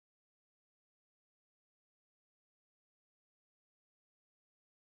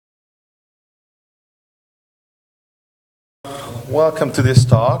Welcome to this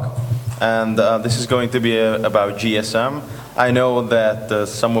talk, and this is going to be about GSM. I know that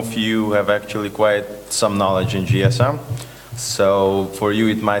some of you have actually quite some knowledge in GSM, so for you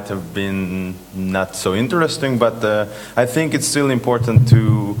it might have been not so interesting, but I think it's still important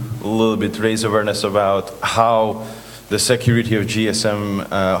to a little bit raise awareness about how the security of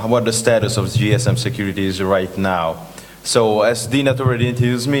GSM, what the status of GSM security is right now. So as DNet already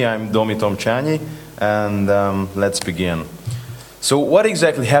introduced me, I'm Domonkos Tomcsányi, and let's begin. So what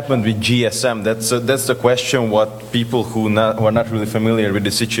exactly happened with GSM? That's the question what people who are not really familiar with the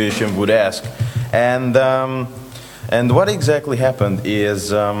situation would ask. And what exactly happened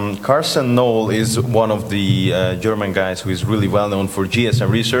is Carsten Knoll is one of the German guys who is really well known for GSM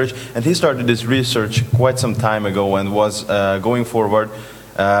research, and he started this research quite some time ago and was going forward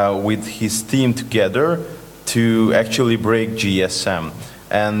with his team together to actually break GSM.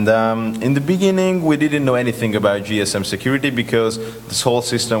 And in the beginning, we didn't know anything about GSM security because this whole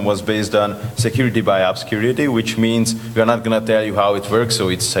system was based on security by obscurity, which means we're not going to tell you how it works, so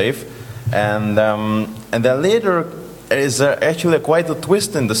it's safe. And then later, there is actually quite a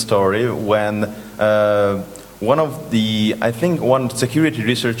twist in the story when one security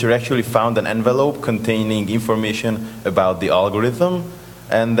researcher actually found an envelope containing information about the algorithm.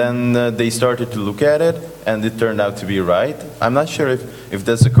 And then they started to look at it, and it turned out to be right. I'm not sure if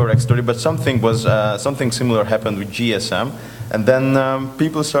that's the correct story, but something similar happened with GSM. And then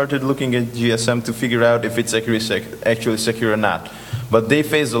people started looking at GSM to figure out if it's actually secure or not. But they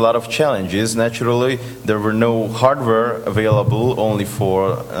faced a lot of challenges. Naturally, there were no hardware available, only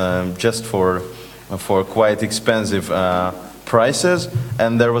just for quite expensive prices,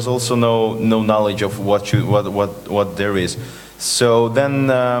 and there was also no knowledge of what there is. So then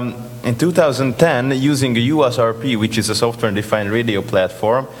in 2010, using a USRP, which is a software-defined radio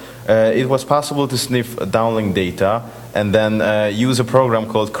platform, it was possible to sniff downlink data and then use a program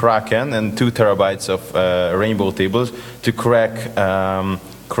called Kraken and 2 terabytes of rainbow tables to crack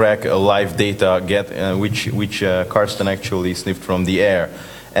live data which Carsten actually sniffed from the air.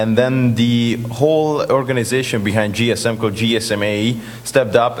 And then the whole organization behind GSM, called GSM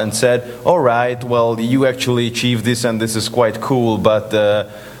stepped up and said, all right, well, you actually achieved this and this is quite cool, but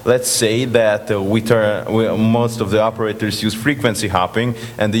let's say that most of the operators use frequency hopping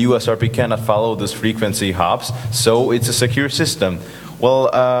and the USRP cannot follow those frequency hops, so it's a secure system. Well,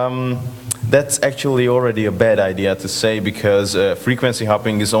 that's actually already a bad idea to say, because frequency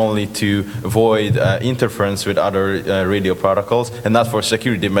hopping is only to avoid interference with other radio protocols and not for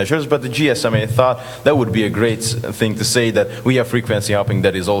security measures, but the GSMA thought that would be a great thing to say, that we have frequency hopping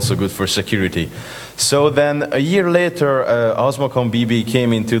that is also good for security. So then a year later, Osmocom BB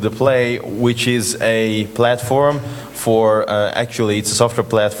came into the play, which is a platform for, actually it's a software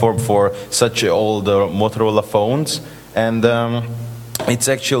platform for such old Motorola phones, and it's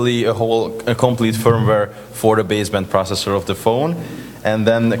actually a complete firmware for the baseband processor of the phone. And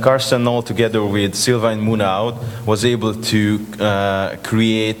then Carsten Knoll, together with Sylvain Munaud, was able to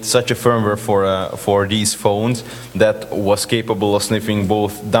create such a firmware for these phones that was capable of sniffing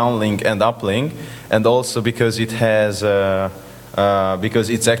both downlink and uplink. And also because it has because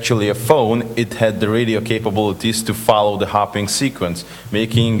it's actually a phone, it had the radio capabilities to follow the hopping sequence,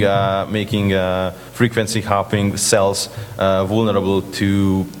 making frequency hopping cells vulnerable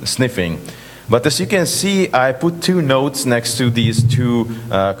to sniffing. But as you can see, I put 2 notes next to these 2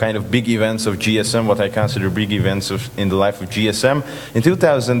 kind of big events of GSM, what I consider big events in the life of GSM. In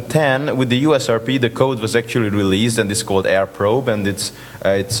 2010, with the USRP, the code was actually released, and it's called AirProbe, and it's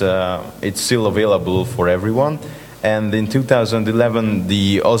still available for everyone. And in 2011,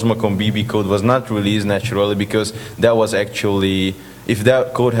 the Osmocom BB code was not released, naturally, because that was actually, if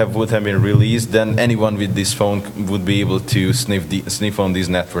that code would have been released, then anyone with this phone would be able to sniff on these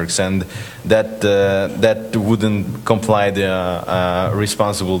networks, and that wouldn't comply the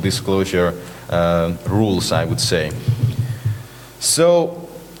responsible disclosure rules, I would say. So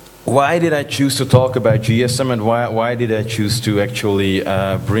why did I choose to talk about GSM, and why did I choose to actually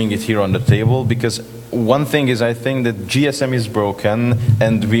bring it here on the table? Because one thing is, I think that GSM is broken,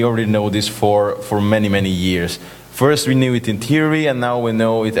 and we already know this for many years. First we knew it in theory, and now we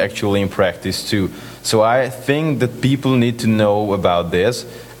know it actually in practice too. So I think that people need to know about this,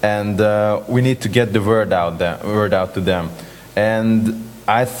 and we need to get the word out to them. And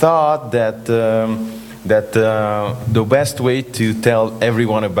I thought that the best way to tell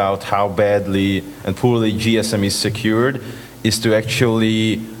everyone about how badly and poorly GSM is secured is to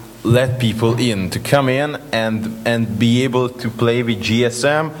actually let people in, to come in and be able to play with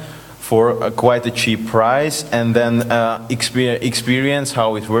GSM for quite a cheap price, and then experience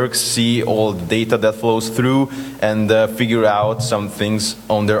how it works, see all the data that flows through, and figure out some things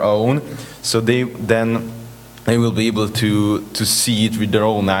on their own. So they will be able to see it with their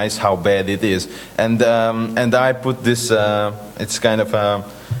own eyes how bad it is. And I put this, it's kind of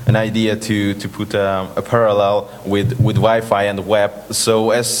an idea to put a parallel with Wi-Fi and web.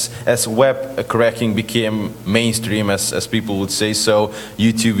 So as web cracking became mainstream, as people would say, so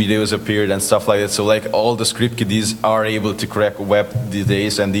YouTube videos appeared and stuff like that. So like all the script kiddies are able to crack web these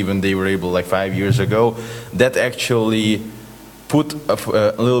days, and even they were able like 5 years ago. That actually put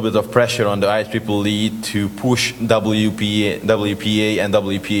a little bit of pressure on the IEEE to push WPA and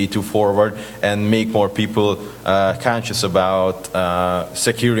WPA2 forward and make more people conscious about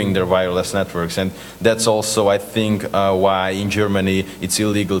securing their wireless networks. And that's also, I think, why in Germany it's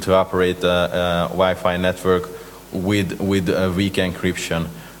illegal to operate a Wi-Fi network with weak encryption.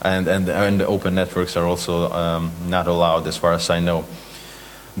 And open networks are also not allowed, as far as I know.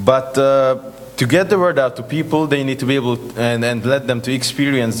 But to get the word out to people, they need to be able and let them to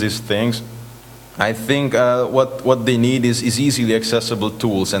experience these things. I think what they need is easily accessible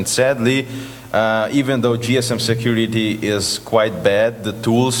tools. And sadly, even though GSM security is quite bad, the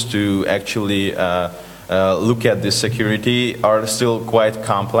tools to actually look at this security are still quite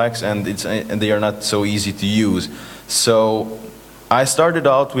complex, and they are not so easy to use. So I started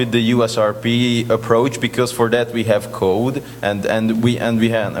out with the USRP approach because for that we have code, and when we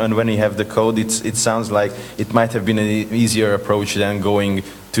have the code, it sounds like it might have been an easier approach than going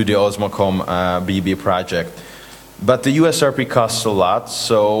to the Osmocom BB project. But the USRP costs a lot,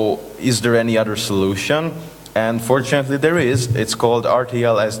 so is there any other solution? And fortunately there is. It's called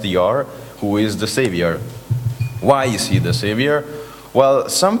RTL-SDR, who is the savior. Why is he the savior? Well,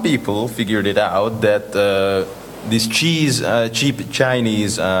 some people figured it out that these cheap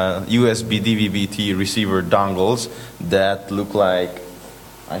Chinese USB DVB-T receiver dongles that look like,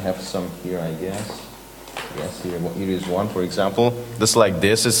 I have some here, I guess. Yes, here is one, for example. Just like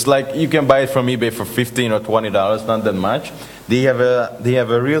this. It's like you can buy it from eBay for $15 or $20, not that much. They have a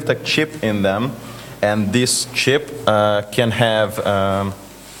Realtek chip in them, and this chip can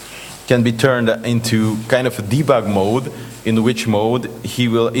be turned into kind of a debug mode, in which mode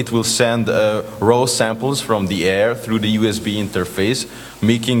it will send raw samples from the air through the USB interface,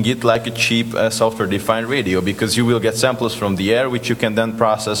 making it like a cheap software-defined radio, because you will get samples from the air which you can then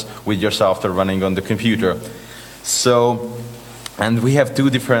process with your software running on the computer. So, and we have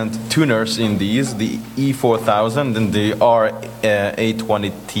two different tuners in these, the E4000 and the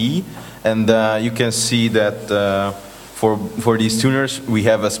R820T, and you can see that for these tuners, we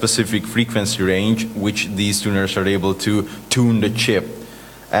have a specific frequency range which these tuners are able to tune the chip.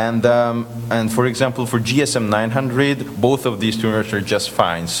 And for example, for GSM 900, both of these tuners are just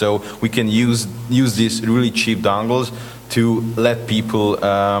fine. So we can use these really cheap dongles to let people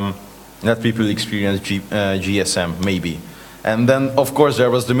experience GSM, maybe. And then, of course,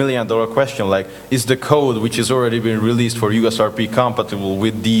 there was the million-dollar question, like, is the code which has already been released for USRP compatible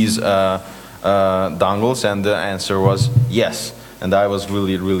with these dongles? And the answer was yes. And I was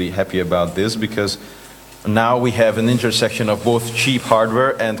really, really happy about this, because now we have an intersection of both cheap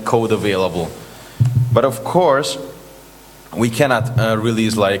hardware and code available. But of course, we cannot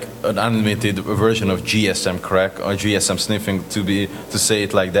release like an unlimited version of GSM crack or GSM sniffing, to say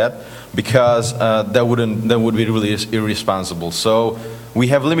it like that, because that would be really irresponsible. So we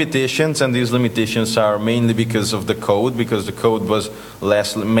have limitations, and these limitations are mainly because of the code, because the code was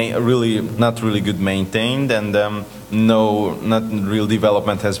not really good maintained, and not real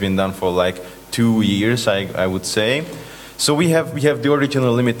development has been done for like 2 years, I would say. So we have the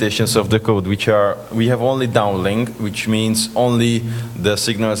original limitations of the code, which are, we have only downlink, which means only the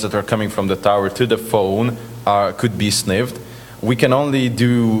signals that are coming from the tower to the phone could be sniffed. We can only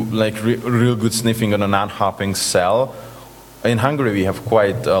do like real good sniffing on a non-hopping cell. In Hungary we have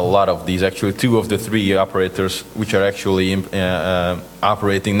quite a lot of these. Actually, 2 of the 3 operators which are actually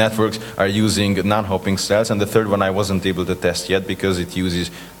operating networks are using non-hopping cells, and the third one I wasn't able to test yet because it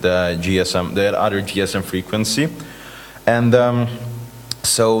uses the other GSM frequency. And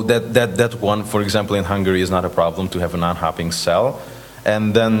so that one, for example, in Hungary is not a problem to have a non-hopping cell.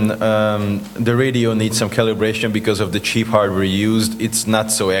 And then the radio needs some calibration because of the cheap hardware used. It's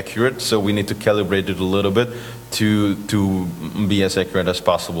not so accurate, so we need to calibrate it a little bit to be as accurate as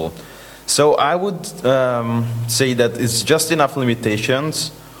possible. So I would say that it's just enough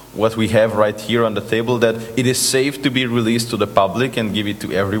limitations, what we have right here on the table, that it is safe to be released to the public and give it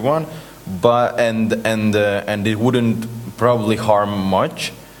to everyone, but and it wouldn't probably harm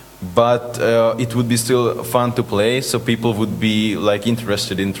much. but it would be still fun to play, so people would be like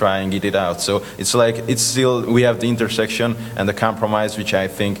interested in trying it out. So it's like, it's still, we have the intersection and the compromise, which I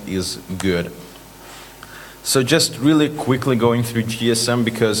think is good. So just really quickly going through GSM,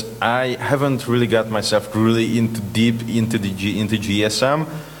 because I haven't really got myself really deep into GSM,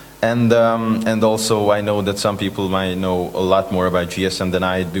 and also I know that some people might know a lot more about GSM than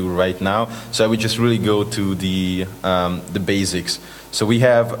I do right now. So I would just really go to the basics. So we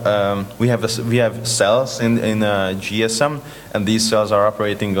have cells in GSM, and these cells are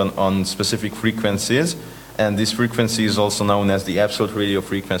operating on specific frequencies. And this frequency is also known as the absolute radio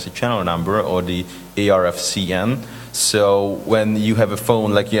frequency channel number, or the ARFCN. So when you have a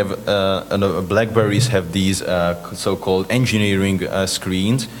phone, like you have Blackberries have these so-called engineering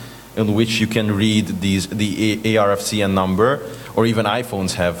screens, in which you can read the ARFCN number, or even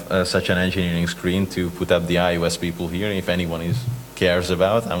iPhones have such an engineering screen, to put up the iOS people here, if anyone cares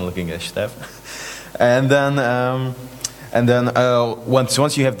about. I'm looking at Steph. And then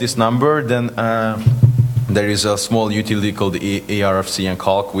once you have this number, then there is a small utility called the ARFCN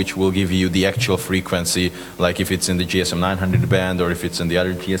calc, which will give you the actual frequency, like if it's in the GSM 900 band or if it's in the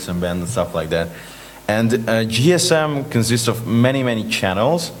other GSM band and stuff like that. And GSM consists of many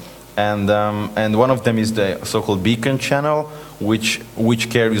channels, and one of them is the so-called beacon channel, which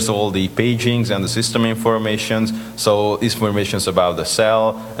carries all the pagings and the system informations. So informations about the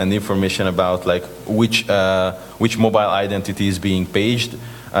cell and information about like which mobile identity is being paged.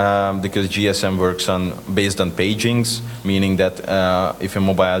 Because GSM works based on pagings, meaning that if a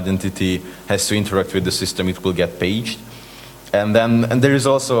mobile identity has to interact with the system, it will get paged. And there is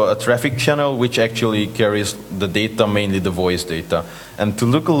also a traffic channel, which actually carries the data, mainly the voice data. And to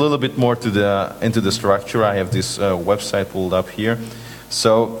look a little bit more into the structure, I have this website pulled up here.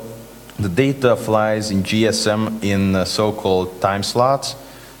 So the data flies in GSM in so-called time slots.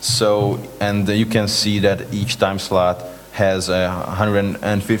 So, and you can see that each time slot has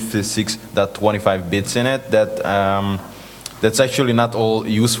 156.25 bits in it. That's actually not all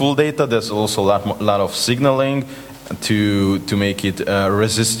useful data. There's also a lot of signaling to make it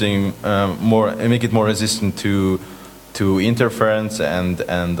make it more resistant to interference and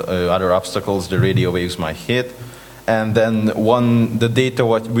other obstacles the radio waves might hit. And then the data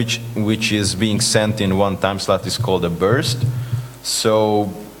which is being sent in one time slot is called a burst.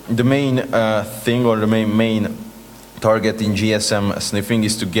 So the main thing, or the main target in GSM sniffing,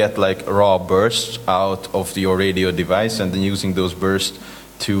 is to get like raw bursts out of your radio device, and then using those bursts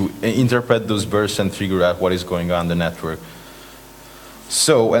to interpret those bursts and figure out what is going on in the network.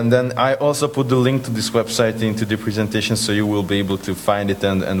 So, and then I also put the link to this website into the presentation, so you will be able to find it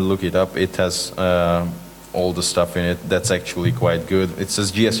and look it up. It has all the stuff in it. That's actually quite good. It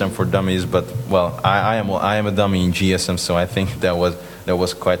says GSM for dummies, but well, I am a dummy in GSM, so I think that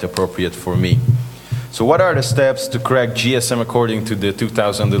was quite appropriate for me. So what are the steps to crack GSM according to the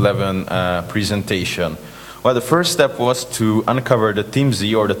 2011 presentation? Well, the first step was to uncover the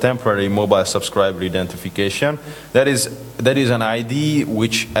TMZ, or the temporary mobile subscriber identification. That is an ID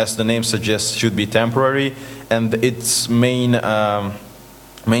which, as the name suggests, should be temporary, and its main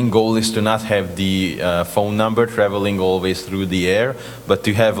goal is to not have the phone number traveling always through the air, but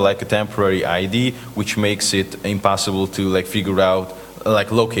to have like a temporary ID, which makes it impossible to like figure out,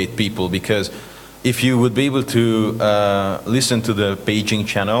 like locate people, because if you would be able to listen to the paging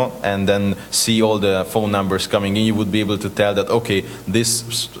channel and then see all the phone numbers coming in, you would be able to tell that, okay,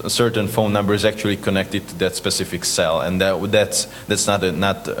 this certain phone number is actually connected to that specific cell, and that's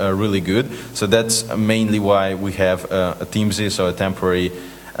not really good. So that's mainly why we have a TMZ, so a temporary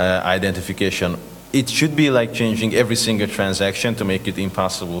identification. It should be like changing every single transaction to make it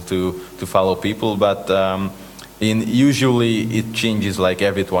impossible to follow people, but usually it changes like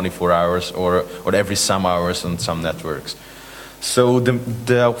every 24 hours or every some hours on some networks. So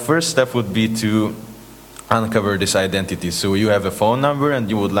the first step would be to uncover this identity. So you have a phone number and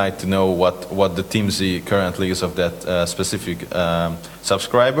you would like to know what the TMZ currently is of that specific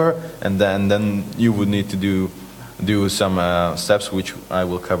subscriber, and then you would need to do some steps which I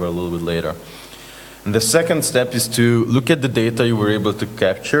will cover a little bit later. And the second step is to look at the data you were able to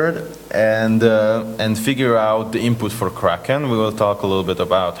capture and figure out the input for Kraken. We will talk a little bit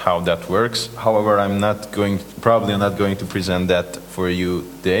about how that works. However, I'm probably not going to present that for you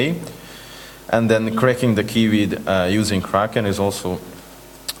today. And then cracking the key with using Kraken is also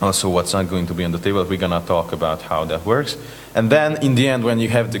what's not going to be on the table. We're gonna talk about how that works. And then in the end, when you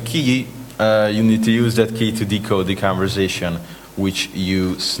have the key, you need to use that key to decode the conversation which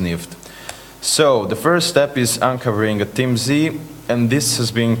you sniffed. So the first step is uncovering a TMZ, and this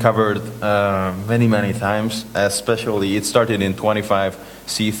has been covered many times, especially it started in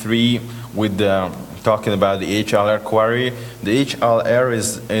 25C3 with talking about the HLR query. The HLR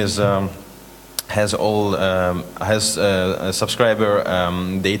has subscriber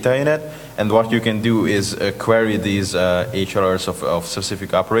data in it, and what you can do is query these HLRs of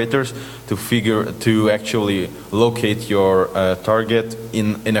specific operators to actually locate your target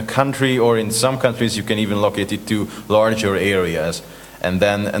in a country, or in some countries you can even locate it to larger areas. And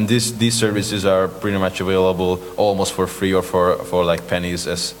these services are pretty much available almost for free or for like pennies,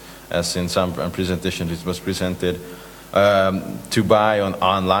 as in some presentation it was presented, to buy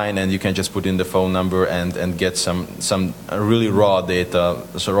online, and you can just put in the phone number and get some really raw data,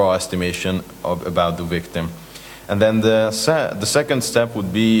 so raw estimation about the victim. And then the second step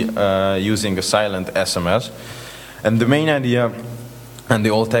would be using a silent SMS. And the main idea and the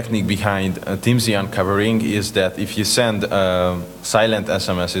whole technique behind TMZ uncovering is that if you send silent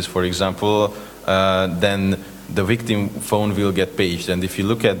SMSs, for example, then the victim phone will get paged. And if you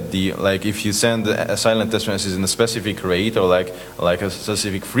look at if you send a silent SMS in a specific rate, or like a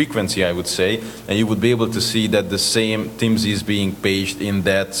specific frequency, I would say, and you would be able to see that the same TMZ is being paged in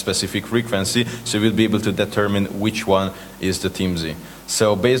that specific frequency, so you will be able to determine which one is the TMZ.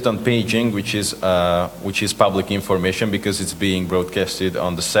 So based on paging, which is public information because it's being broadcasted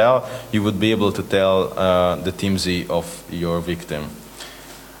on the cell, you would be able to tell the TMZ of your victim.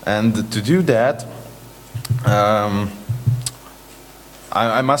 And to do that,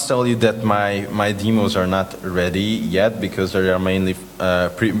 I must tell you that my demos are not ready yet, because they are mainly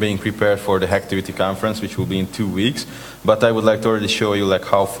being prepared for the Hacktivity conference, which will be in 2 weeks. But I would like to already show you like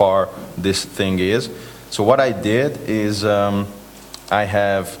how far this thing is. So what I did is I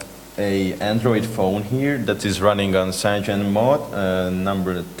have a Android phone here that is running on CyanogenMod mode,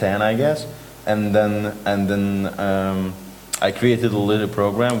 number 10, I guess, and then I created a little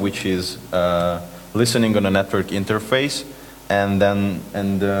program which is listening on a network interface, and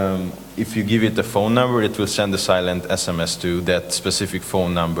if you give it a phone number, it will send a silent SMS to that specific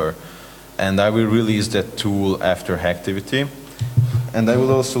phone number. And I will release that tool after Hacktivity. And I would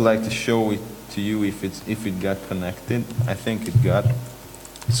also like to show it to you if it got connected. I think it got.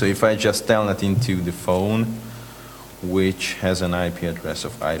 So if I just telnet into the phone, which has an IP address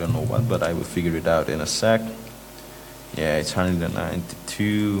of I don't know what, but I will figure it out in a sec. Yeah, it's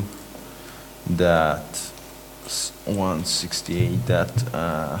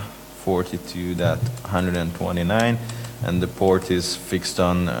 168.168.42.129, and the port is fixed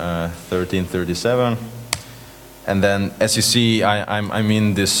on 1337. And then, as you see, I'm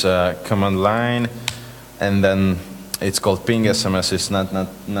in this command line, and then it's called ping SMS. It's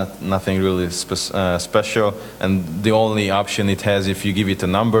nothing really special, and the only option it has, if you give it a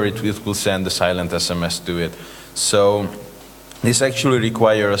number, it will send a silent SMS to it. So this actually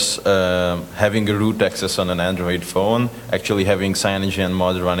requires having a root access on an Android phone, actually having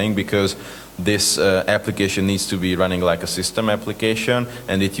CyanogenMod running, because this application needs to be running like a system application,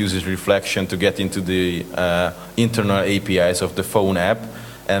 and it uses reflection to get into the internal APIs of the phone app.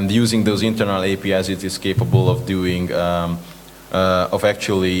 And using those internal APIs, it is capable of doing, of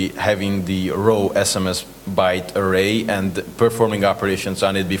actually having the raw SMS byte array and performing operations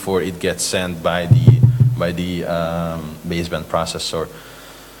on it before it gets sent by the baseband processor.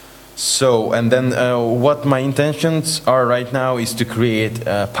 So, and then what my intentions are right now is to create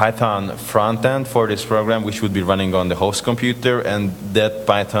a Python front end for this program, which would be running on the host computer, and that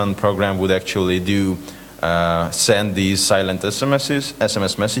Python program would actually do send these silent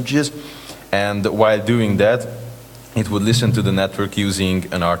SMS messages, and while doing that, it would listen to the network using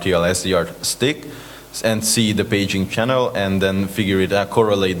an RTL-SDR stick and see the paging channel, and then figure it out,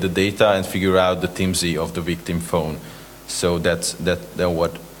 correlate the data, and figure out the TMZ of the victim phone. So that's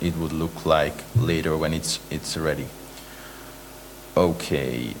what it would look like later when it's ready.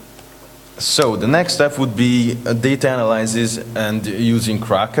 Okay. So the next step would be data analysis and using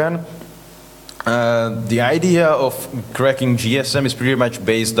Kraken. The idea of cracking GSM is pretty much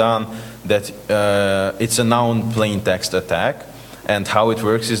based on that it's a known plain text attack, and how it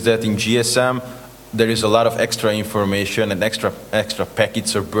works is that in GSM there is a lot of extra information and extra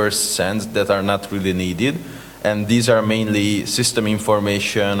packets or bursts sent that are not really needed, and these are mainly system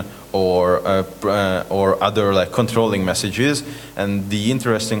information or other like controlling messages. And the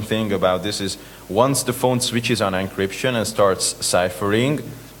interesting thing about this is once the phone switches on encryption and starts ciphering,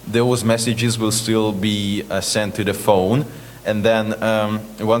 those messages will still be sent to the phone. And then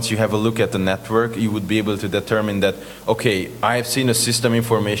once you have a look at the network, you would be able to determine that, okay, I've seen a system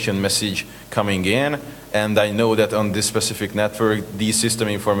information message coming in, and I know that on this specific network, these system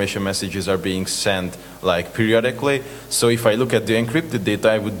information messages are being sent like periodically. So if I look at the encrypted data,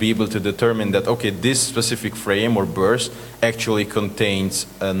 I would be able to determine that, okay, this specific frame or burst actually contains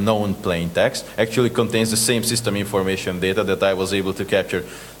a known plain text, actually contains the same system information data that I was able to capture.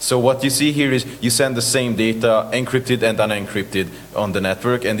 So what you see here is you send the same data, encrypted and unencrypted, on the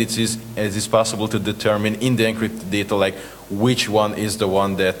network, and it is possible to determine in the encrypted data like which one is the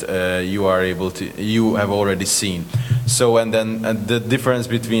one that you have already seen. So and then the difference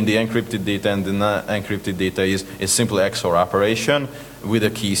between the encrypted data and the non-encrypted data is a simple XOR operation with a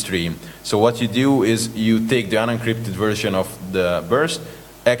key stream. So what you do is you take the unencrypted version of the burst,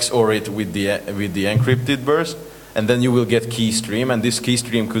 XOR it with the encrypted burst, and then you will get key stream, and this key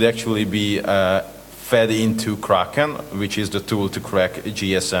stream could actually be fed into Kraken, which is the tool to crack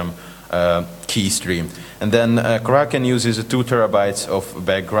GSM key stream. And then Kraken uses 2 terabytes of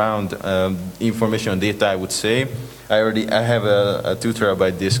background information and data, I would say. I have a 2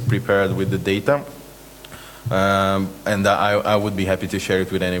 terabyte disk prepared with the data, and I would be happy to share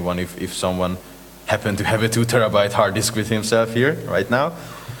it with anyone if someone happened to have a 2 terabyte hard disk with himself here right now.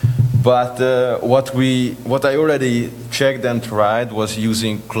 But what I already checked and tried was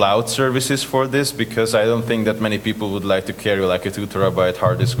using cloud services for this, because I don't think that many people would like to carry like a 2 terabyte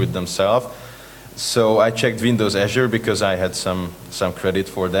hard disk with themselves. So I checked Windows Azure because I had some credit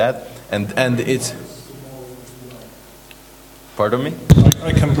for that, and it's. Pardon me?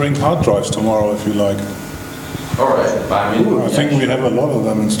 I can bring hard drives tomorrow if you like. All right. I think we have a lot of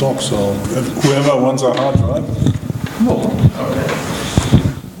them in stock, so if whoever wants a hard drive. Okay.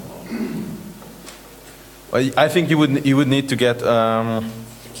 I think you would need to get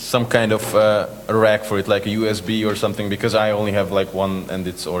some kind of a rack for it, like a USB or something, because I only have like one and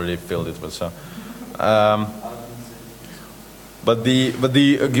it's already filled it with so. But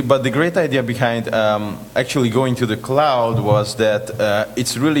the great idea behind actually going to the cloud was that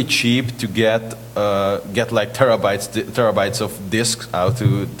it's really cheap to get like terabytes of disks out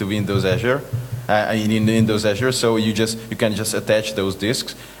to Windows Azure. In Windows Azure, so you can just attach those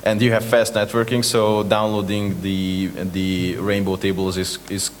disks, and you have fast networking. So downloading the rainbow tables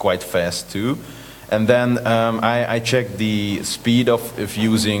is quite fast too. And then I checked the speed of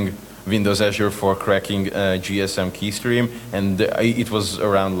using Windows Azure for cracking GSM keystream, and it was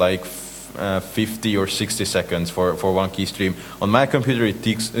around like 50 or 60 seconds for one keystream. On my computer,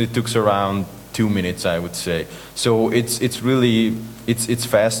 it took around 2 minutes, I would say. So it's really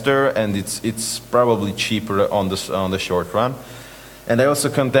faster, and it's probably cheaper on the short run. And I also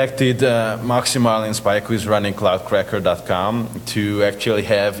contacted Maximal and Spike, who is running cloudcracker.com, to actually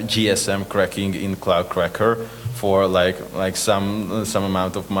have GSM cracking in Cloudcracker for like some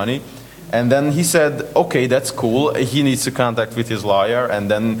amount of money. And then he said, okay, that's cool. He needs to contact with his lawyer,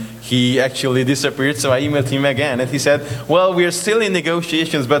 and then he actually disappeared, so I emailed him again, and he said, well, we're still in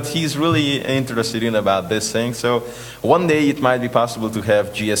negotiations, but he's really interested in about this thing. So one day it might be possible to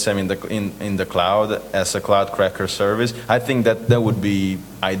have GSM in the cloud as a cloud cracker service. I think that would be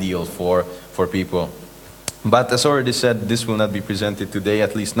ideal for people. But as already said, this will not be presented today,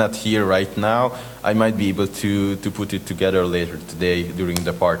 at least not here right now. I might be able to put it together later today during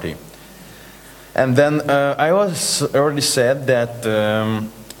the party. And then I already said that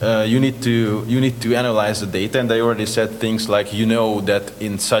you need to analyze the data, and I already said things like, you know that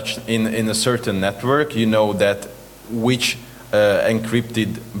in a certain network, you know that which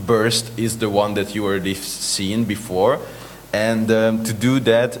encrypted burst is the one that you already seen before, and to do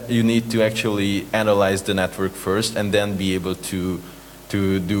that you need to actually analyze the network first, and then be able to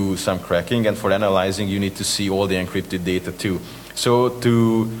do some cracking. And for analyzing, you need to see all the encrypted data too. So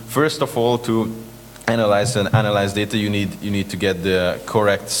first of all, to analyze data, you need to get the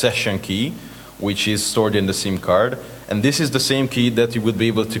correct session key, which is stored in the SIM card. And this is the same key that you would be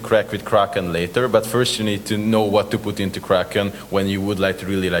able to crack with Kraken later. But first, you need to know what to put into Kraken when you would like to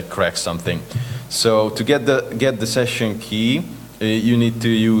really crack something. So to get the session key, you need to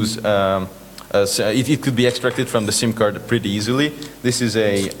use. It could be extracted from the SIM card pretty easily. This is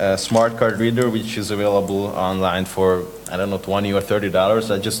a smart card reader, which is available online for, I don't know, $20 or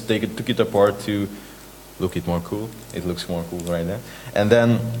 $30. I just took it apart to look it more cool. It looks more cool right now. And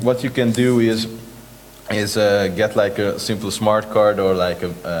then what you can do is get like a simple smart card or like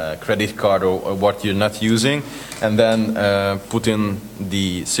a credit card or what you're not using, and then put in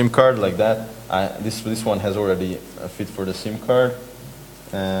the SIM card like that. This one has already a fit for the SIM card,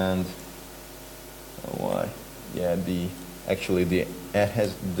 and why? Yeah, the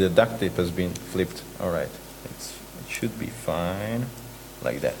duct tape has been flipped. All right, it should be fine,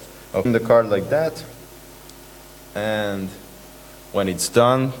 like that. Open the card like that, and When it's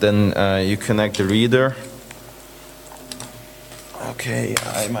done, then you connect the reader. Okay,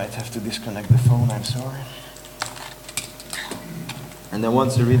 I might have to disconnect the phone, I'm sorry. And then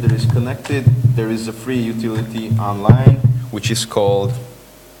once the reader is connected, there is a free utility online, which is called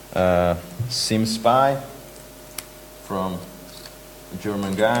SimSpy from a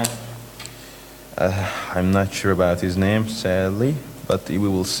German guy. I'm not sure about his name, sadly, but we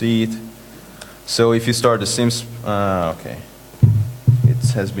will see it. So if you start the Sims, okay,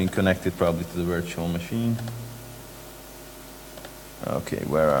 it has been connected probably to the virtual machine. Okay,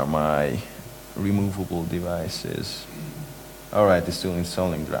 where are my removable devices? All right, it's still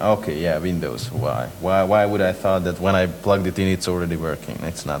installing. Okay, yeah, Windows. Why? Why would I thought that when I plugged it in, it's already working?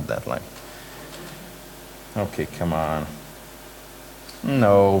 It's not that like. Okay, come on.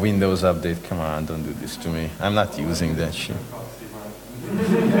 No, Windows update. Come on, don't do this to me. I'm not using that shit.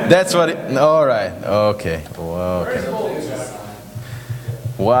 That's what it. All right. Okay. Well, okay.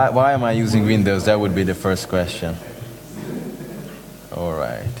 Why am I using Windows? That would be the first question. All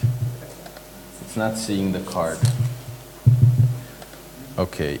right. It's not seeing the card.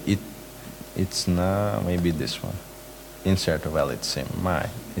 Okay, it's now maybe this one. Insert a valid SIM.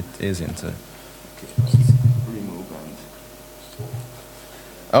 It isn't. Okay, let's remove and.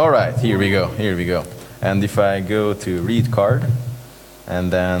 All right, here we go. Here we go. And if I go to read card,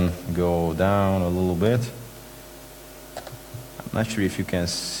 and then go down a little bit, I'm not sure if you can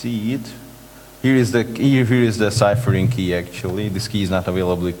see it. Here is the ciphering key. Actually, this key is not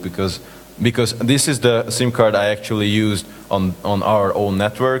available because this is the SIM card I actually used on our own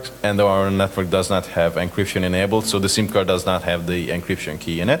network, and our network does not have encryption enabled, so the SIM card does not have the encryption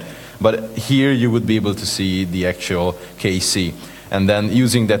key in it. But here you would be able to see the actual KC, and then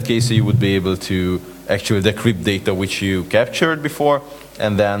using that KC you would be able to actually decrypt data which you captured before,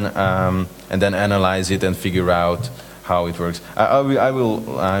 and then analyze it and figure out how it works. I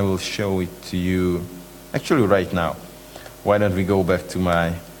will show it to you actually right now. Why don't we go back to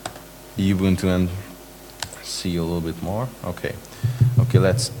my Ubuntu and see a little bit more. Okay,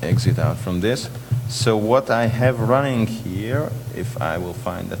 let's exit out from this. So what I have running here, if I will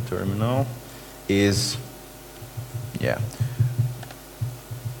find the terminal, is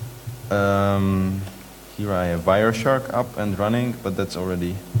here I have Wireshark up and running, but that's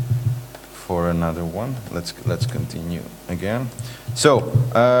already for another one. Let's continue again. So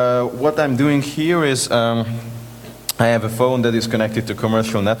what I'm doing here is I have a phone that is connected to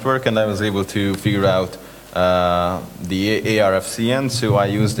commercial network, and I was able to figure out the ARFCN. So I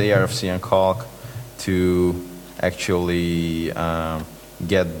used the ARFCN calc to actually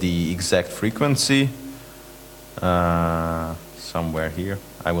get the exact frequency somewhere here.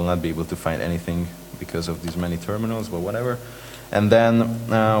 I will not be able to find anything because of these many terminals, but whatever. And then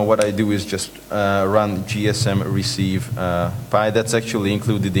what I do is just run GSM receive Pi. That's actually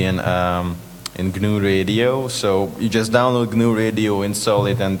included in GNU Radio. So you just download GNU Radio, install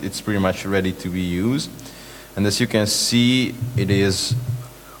it, and it's pretty much ready to be used. And as you can see, it is,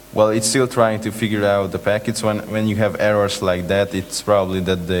 well, it's still trying to figure out the packets. When you have errors like that, it's probably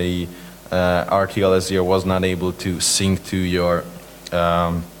that the RTL-SDR was not able to sync to your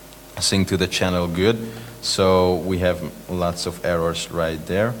sync to the channel good. So we have lots of errors right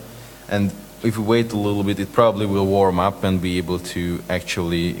there. And if we wait a little bit, it probably will warm up and be able to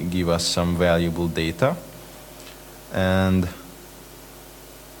actually give us some valuable data. And,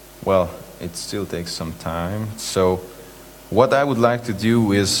 well, it still takes some time. So what I would like to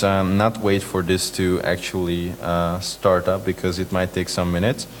do is not wait for this to actually start up, because it might take some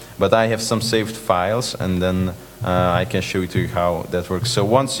minutes. But I have some saved files, and then I can show you to you how that works. So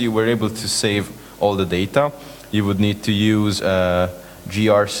once you were able to save all the data, you would need to use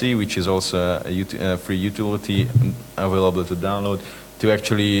GRC, which is also a free utility available to download, to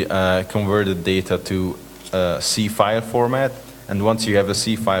actually convert the data to C file format. And once you have a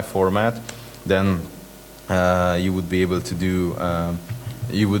C file format, then you would be able to do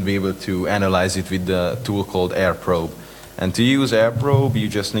analyze it with the tool called AirProbe. And to use AirProbe, you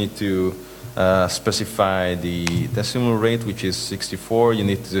just need to specify the decimal rate, which is 64. You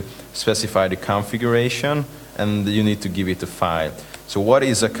need to specify the configuration, and you need to give it a file. So what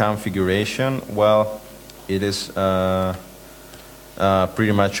is a configuration? Well, it is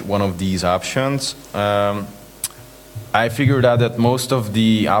pretty much one of these options. I figured out that most of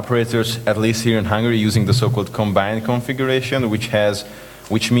the operators, at least here in Hungary, using the so-called combined configuration,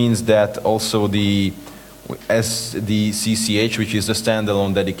 which means that also the CCH, which is the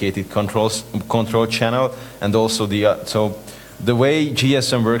standalone dedicated control channel, and also so the way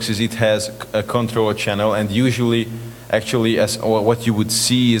GSM works is it has a control channel, and usually actually, what you would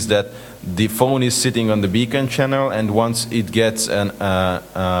see is that the phone is sitting on the beacon channel, and once it gets an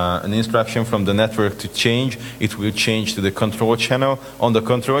instruction from the network to change, it will change to the control channel. On the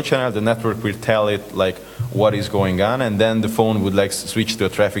control channel, the network will tell it like what is going on, and then the phone would like switch to a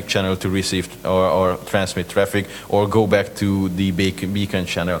traffic channel to receive or transmit traffic, or go back to the beacon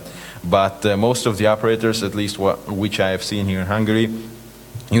channel. But most of the operators, at least which I have seen here in Hungary,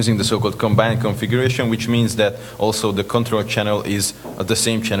 using the so-called combined configuration, which means that also the control channel is the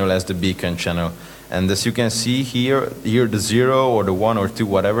same channel as the beacon channel. And as you can see here the 0 or the 1 or 2,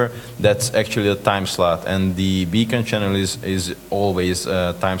 whatever, that's actually a time slot. And the beacon channel is always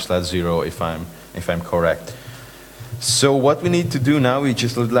time slot 0, if I'm correct. So what we need to do now, we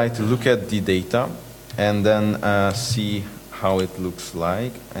just would like to look at the data and then see how it looks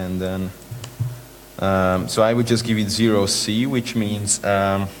like, and then so I would just give it 0C, which means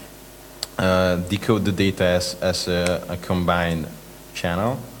decode the data as a combined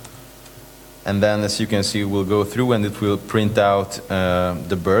channel. And then, as you can see, we'll go through and it will print out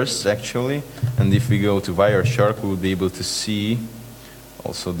the bursts, actually. And if we go to Wireshark, we'll be able to see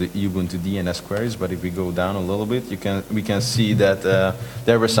also the Ubuntu DNS queries. But if we go down a little bit, we can see that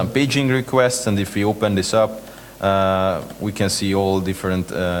there were some paging requests. And if we open this up, we can see all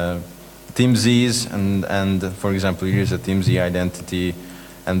different TIMZs, and for example, here's a TIMZ identity,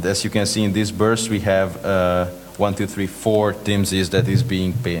 and as you can see in this burst, we have 1, 2, 3, 4 TIMZs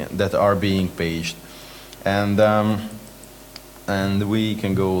that are being paged, and we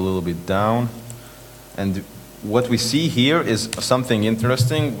can go a little bit down, and what we see here is something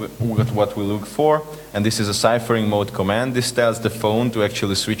interesting with what we look for, and this is a ciphering mode command. This tells the phone to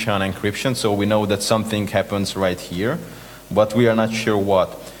actually switch on encryption, so we know that something happens right here, but we are not sure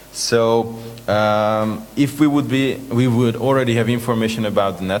what. So if we would already have information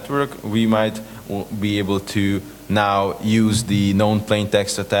about the network, we might be able to now use the known plain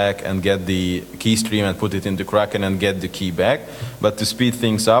text attack and get the key stream and put it into Kraken and get the key back. But to speed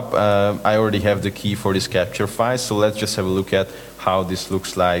things up, I already have the key for this capture file, so let's just have a look at how this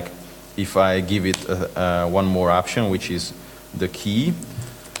looks like if I give it one more option, which is the key.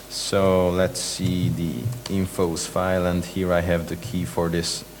 So let's see the infos file, and here I have the key for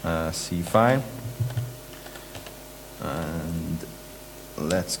this C file, and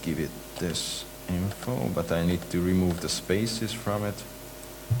let's give it this info, but I need to remove the spaces from it,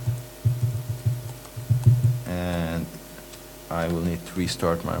 and I will need to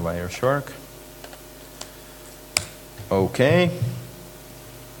restart my Wireshark. Okay,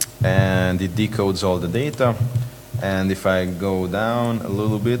 and it decodes all the data. And if I go down a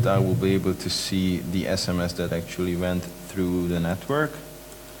little bit, I will be able to see the SMS that actually went through the network.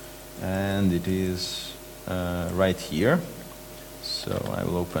 And it is right here. So I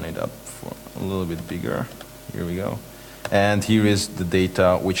will open it up for a little bit bigger. Here we go. And here is the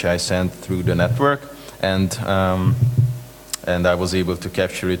data which I sent through the network. And I was able to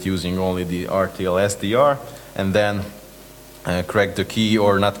capture it using only the RTL-SDR. And then crack the key,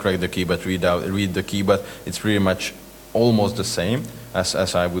 or not crack the key, but read the key, but it's pretty much almost the same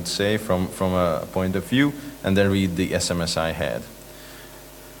as I would say from a point of view, and then read the SMS I had.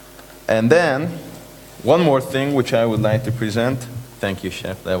 And then one more thing which I would like to present. Thank you,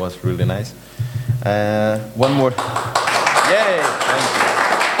 Chef, that was really nice. One more. Yay! Thank you.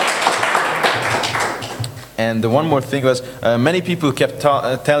 And the one more thing was, many people kept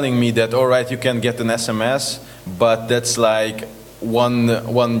telling me that, all right, you can get an SMS, but that's like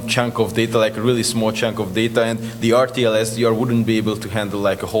one chunk of data, like a really small chunk of data, and the RTL-SDR wouldn't be able to handle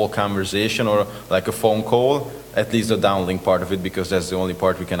like a whole conversation or like a phone call, at least the downlink part of it, because that's the only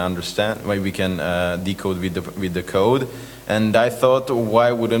part we can understand, why we can decode with the code. And I thought,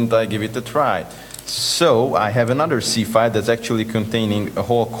 why wouldn't I give it a try? So I have another C file that's actually containing a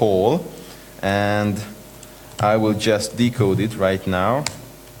whole call, and I will just decode it right now.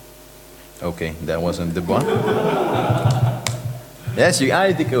 Okay, that wasn't the one. Yes,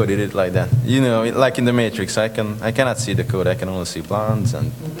 I decoded it like that. You know, like in the Matrix, I cannot see the code. I can only see blondes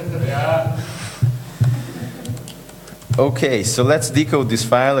and. Okay, so let's decode this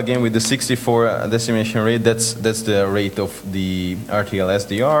file again with the 64 decimation rate. That's the rate of the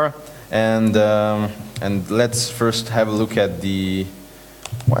RTL-SDR, and let's first have a look at the.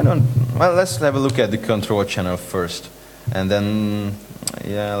 Let's have a look at the control channel first, and then.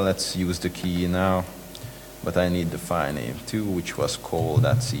 Yeah, let's use the key now, but I need the file name too, which was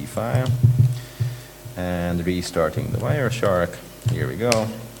call.c file, and restarting the Wireshark. Here we go.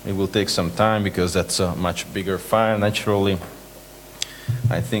 It will take some time because that's a much bigger file, naturally.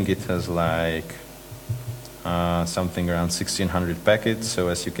 I think it has like something around 1600 packets, so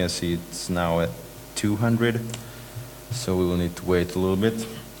as you can see it's now at 200. So we will need to wait a little bit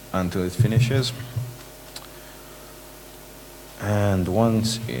until it finishes. And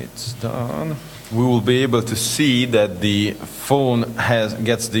once it's done, we will be able to see that the phone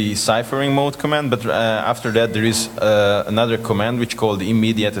gets the ciphering mode command, but after that there is another command which called the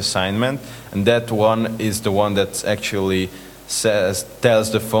immediate assignment, and that one is the one that actually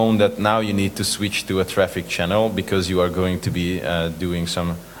tells the phone that now you need to switch to a traffic channel because you are going to be you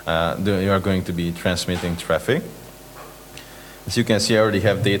are going to be transmitting traffic. As you can see, I already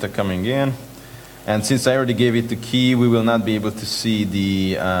have data coming in, and since I already gave it the key, we will not be able to see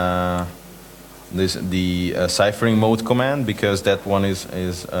the ciphering mode command because that one is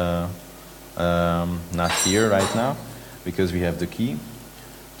not here right now because we have the key.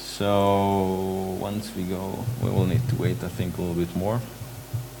 So once we go, we will need to wait, I think, a little bit more.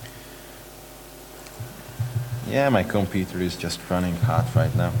 Yeah, my computer is just running hot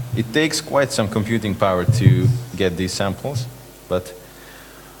right now. It takes quite some computing power to get these samples, but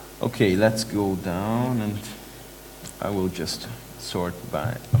okay, let's go down, and I will just sort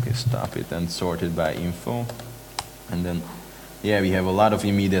by, okay, stop it and sort it by info. And then, yeah, we have a lot of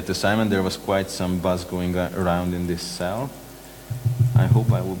immediate assignment. There was quite some buzz going around in this cell. I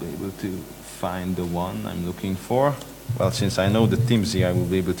hope I will be able to find the one I'm looking for. Well, since I know the TIMZ, I will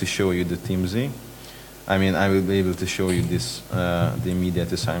be able to show you the TIMZ. I mean, I will be able to show you this, the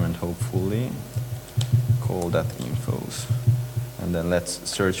immediate assignment, hopefully. Call that infos. And then let's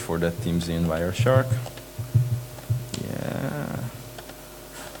search for that TIMZ in Wireshark. Yeah.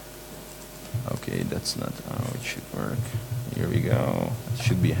 Okay, that's not how it should work. Here we go. It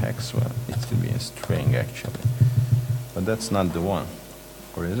should be a hex. Well, it should be a string, actually. But that's not the one.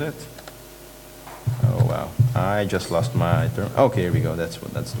 Or is it? Oh, wow. I just lost my term. Okay, here we go. That's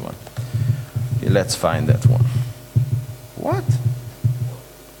the one. Okay, let's find that one. What?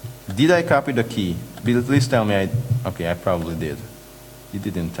 Did I copy the key? Please tell me okay, I probably did. You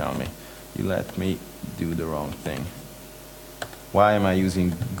didn't tell me. You let me do the wrong thing. Why am I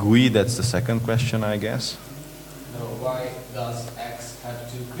using GUI? That's the second question, I guess. No, why does X have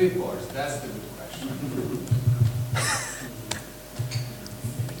two clipboards? That's the good question.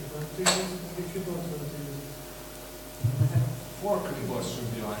 Four clipboards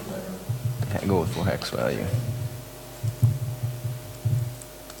should be much better. Yeah, go for hex value.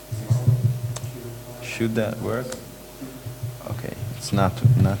 Should that work? Okay, it's not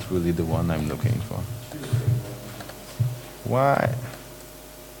really the one I'm looking for. Why?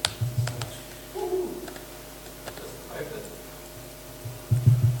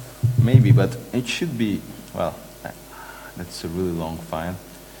 Maybe, but it should be, well, that's a really long file.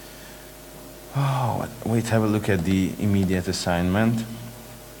 Oh, wait, have a look at the immediate assignment.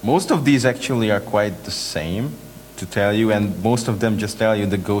 Most of these actually are quite the same to tell you, and most of them just tell you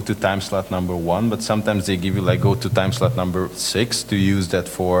the go to time slot number 1, but sometimes they give you like go to time slot number 6 to use that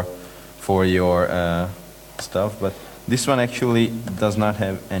for your stuff, but this one actually does not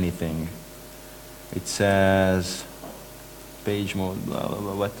have anything. It says page mode, blah, blah,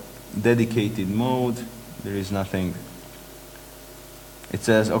 blah, but dedicated mode, there is nothing. It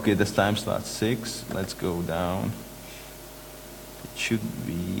says, okay, this time slot 6, let's go down. It should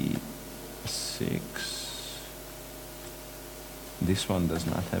be 6. This one does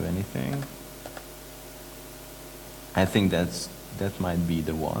not have anything. I think that might be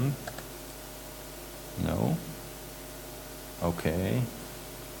the one. No? Okay.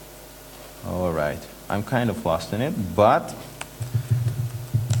 All right. I'm kind of lost in it, but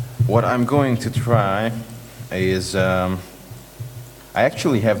what I'm going to try is I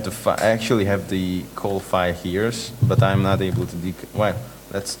actually have the call file here, but I'm not able to well,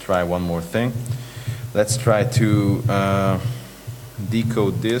 let's try one more thing. Let's try to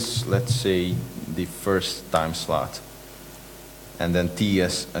decode this, let's say the first time slot, and then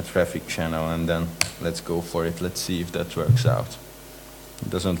TS a traffic channel, and then let's go for it. Let's see if that works out. It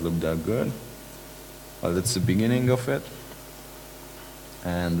doesn't look that good. Well, that's the beginning of it,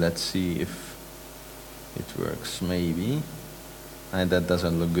 and let's see if it works. Maybe. And that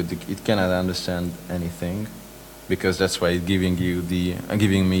doesn't look good. It cannot understand anything because that's why it's giving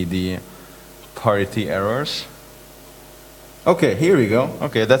me the parity errors. Okay, here we go.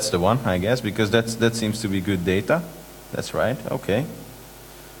 Okay, that's the one, I guess, because that seems to be good data. That's right. Okay.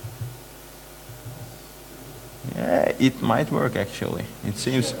 Yeah, it might work actually. It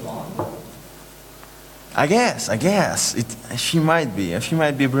seems. I guess. She might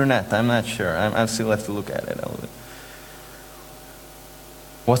be brunette. I'm not sure. I still have to look at it a little bit.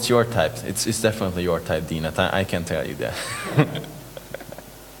 What's your type? It's definitely your type, Dina. I can tell you that.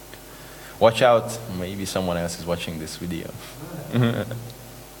 Watch out, maybe someone else is watching this video.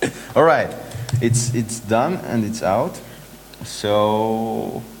 All right, It's done and it's out.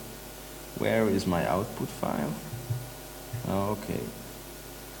 So where is my output file? Okay.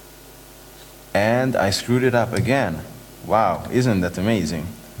 And I screwed it up again. Wow, isn't that amazing?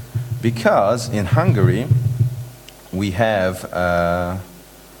 Because in Hungary we have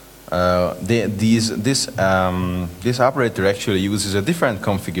this operator actually uses a different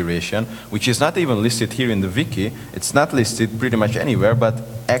configuration, which is not even listed here in the wiki. It's not listed pretty much anywhere, but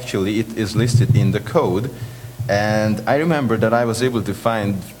actually it is listed in the code. And I remember that I was able to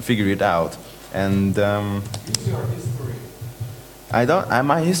figure it out. And What's your history?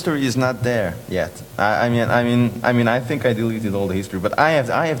 my history is not there yet. I think I deleted all the history, but I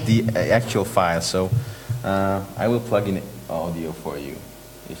have the actual file, so I will plug in audio for you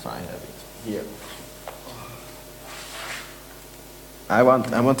if I have it here. I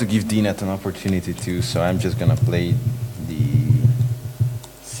want to give DNet an opportunity too, so I'm just gonna play the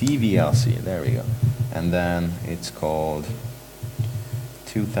CVLC. There we go, and then it's called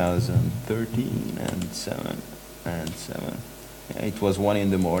 2013 and 7. Yeah, it was 1 in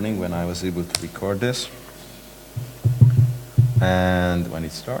the morning when I was able to record this. And when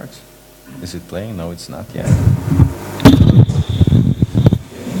it starts, is it playing? No, it's not yet.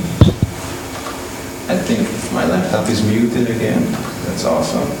 I think my laptop is muted again. That's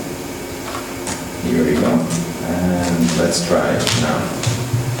awesome. Here we go. And let's try it now.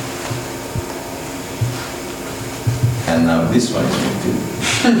 And now this one is muted.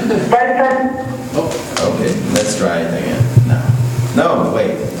 Okay, let's try it again now. No,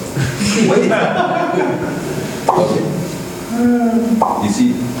 wait. Wait. Okay. You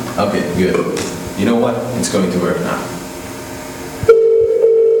see? Okay, good. You know what? It's going to work now.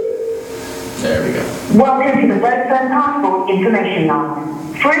 There we go. Welcome to the Vodafone Passport information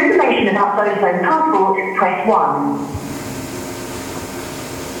line. For information about Vodafone Passport, press 1.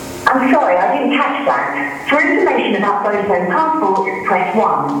 I'm sorry, I didn't catch that. For information about Vodafone Passport, press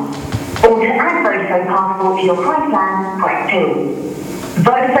 1. Or to add Vodafone Passport to your price plan, press 2.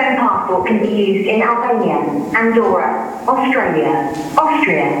 Vodafone Passport can be used in Albania, Andorra, Australia,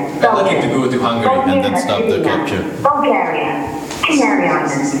 Austria, I'm looking to go to Hungary and then stop the capture. Bulgaria, Canary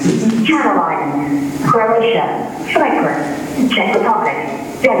Islands, Channel Islands, Croatia, Cyprus, Czech Republic,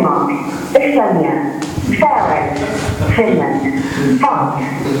 Denmark, Estonia, Faroe, Finland,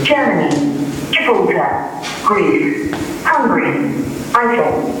 France, Germany, Gibraltar, Greece, Hungary,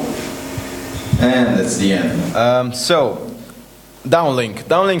 Iceland. And that's the end.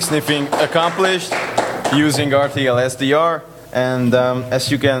 Downlink sniffing accomplished using RTL-SDR. And as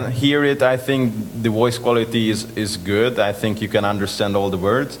you can hear it, I think the voice quality is good. I think you can understand all the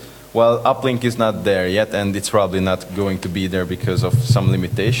words. Well, uplink is not there yet, and it's probably not going to be there because of some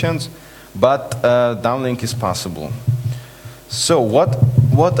limitations. But downlink is possible. So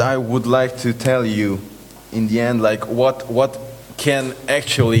what I would like to tell you in the end, like what can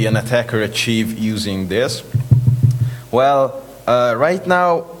actually an attacker achieve using this? Well, right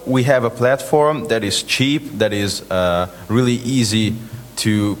now we have a platform that is cheap, that is really easy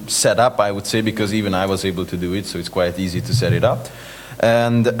to set up, I would say, because even I was able to do it, so it's quite easy to set it up.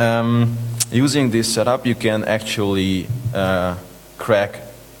 And using this setup, you can actually crack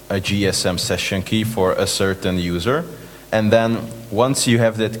a GSM session key for a certain user. And then once you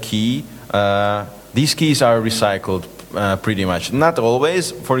have that key, these keys are recycled pretty much. Not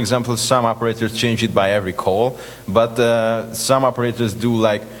always. For example, some operators change it by every call, but some operators do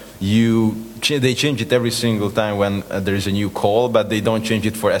like they change it every single time when there is a new call, but they don't change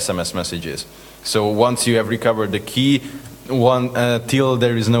it for SMS messages. So once you have recovered the key, till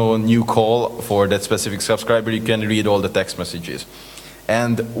there is no new call for that specific subscriber, you can read all the text messages.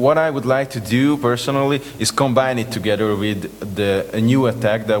 And what I would like to do personally is combine it together with a new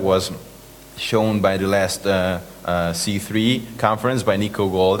attack that was shown by the last C3 conference by Nico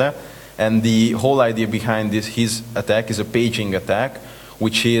Golda. And the whole idea behind his attack is a paging attack,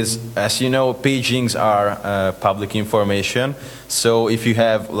 which is, as you know, pagings are public information. So if you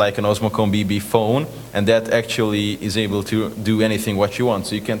have like an Osmocom BB phone, and that actually is able to do anything what you want.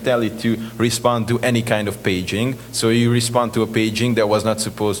 So you can tell it to respond to any kind of paging. So you respond to a paging that was not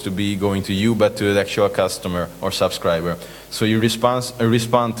supposed to be going to you, but to the actual customer or subscriber. So you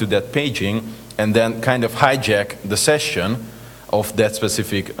respond to that paging, and then kind of hijack the session of that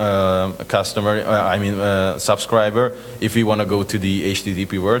specific customer, subscriber, if you want to go to the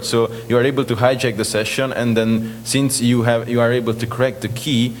HTTP word. So you are able to hijack the session, and then since you are able to crack the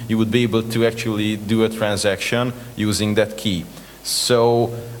key, you would be able to actually do a transaction using that key.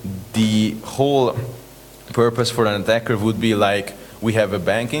 So the whole purpose for an attacker would be like, we have a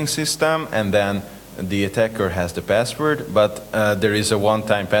banking system, and then the attacker has the password, but there is a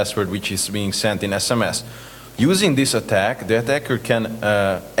one-time password which is being sent in SMS. Using this attack, the attacker can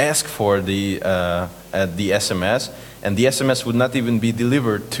ask for the SMS, and the SMS would not even be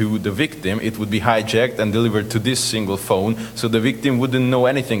delivered to the victim. It would be hijacked and delivered to this single phone, so the victim wouldn't know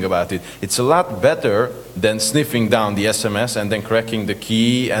anything about it. It's a lot better than sniffing down the SMS and then cracking the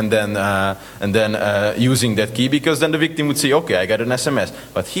key and then using that key, because then the victim would say, okay, I got an SMS.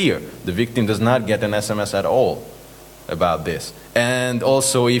 But here, the victim does not get an SMS at all about this. And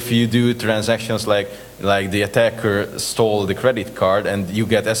also, if you do transactions like the attacker stole the credit card and you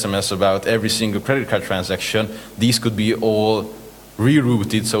get SMS about every single credit card transaction, these could be all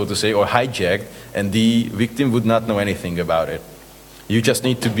rerouted, so to say, or hijacked, and the victim would not know anything about it. You just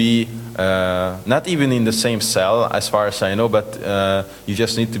need to be not even in the same cell, as far as I know, but you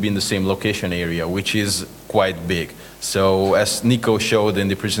just need to be in the same location area, which is quite big. So as Nico showed in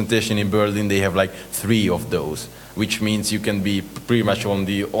the presentation in Berlin, they have like 3 of those, which means you can be pretty much on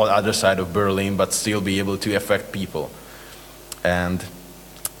the other side of Berlin, but still be able to affect people. And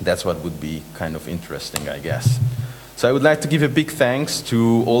that's what would be kind of interesting, I guess. So I would like to give a big thanks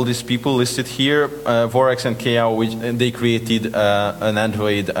to all these people listed here. Vorax and KO, which they created an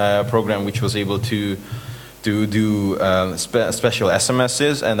Android program which was able to do special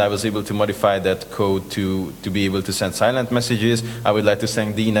SMSs, and I was able to modify that code to be able to send silent messages. I would like to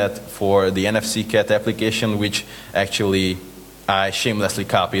thank DNet for the NFC Cat application, which actually I shamelessly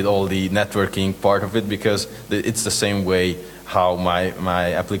copied all the networking part of it, because it's the same way how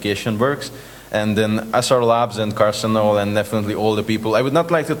my application works. And then SR Labs and Carsten Knoll, and definitely all the people. I would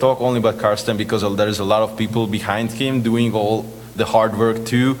not like to talk only about Carsten, because there is a lot of people behind him doing all the hard work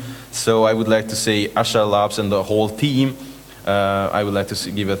too. So I would like to say SR Labs and the whole team, I would like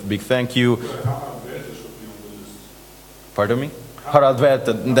to give a big thank you. Pardon me? Harald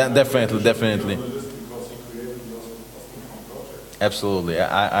Werte, definitely. Absolutely,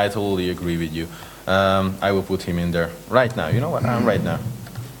 I totally agree with you. I will put him in there right now. You know what? Right now.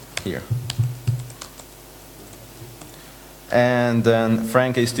 Here. And then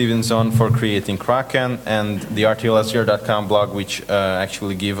Frank A. Stevenson for creating Kraken, and the RTL-SDR.com blog, which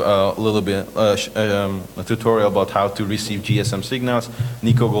actually give a little bit a tutorial about how to receive GSM signals.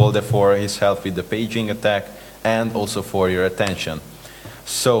 Nico Golde for his help with the paging attack, and also for your attention.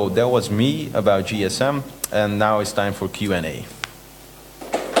 So that was me about GSM, and now it's time for Q&A.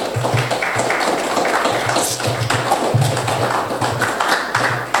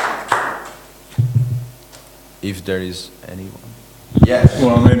 If there is anyone. Yes.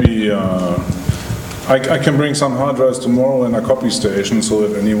 Well, maybe I can bring some hard drives tomorrow in a copy station, so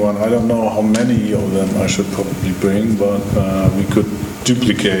if anyone, I don't know how many of them I should probably bring, but we could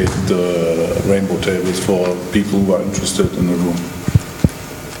duplicate the rainbow tables for people who are interested in the room.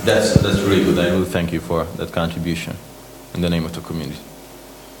 That's really good. I will thank you for that contribution in the name of the community.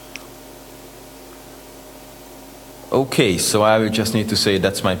 Okay, so I will just need to say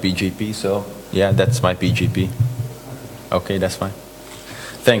that's my PGP, so yeah, that's my PGP. Okay, that's fine.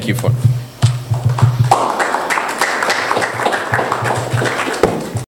 Thank you for